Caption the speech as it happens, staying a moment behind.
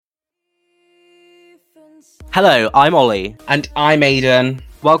Hello, I'm Ollie. And I'm Aidan.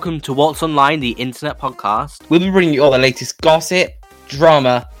 Welcome to What's Online, the internet podcast. We'll be bringing you all the latest gossip,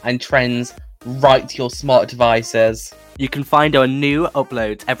 drama, and trends right to your smart devices. You can find our new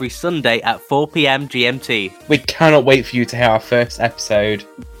uploads every Sunday at 4 p.m. GMT. We cannot wait for you to hear our first episode.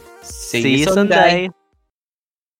 See you Sunday.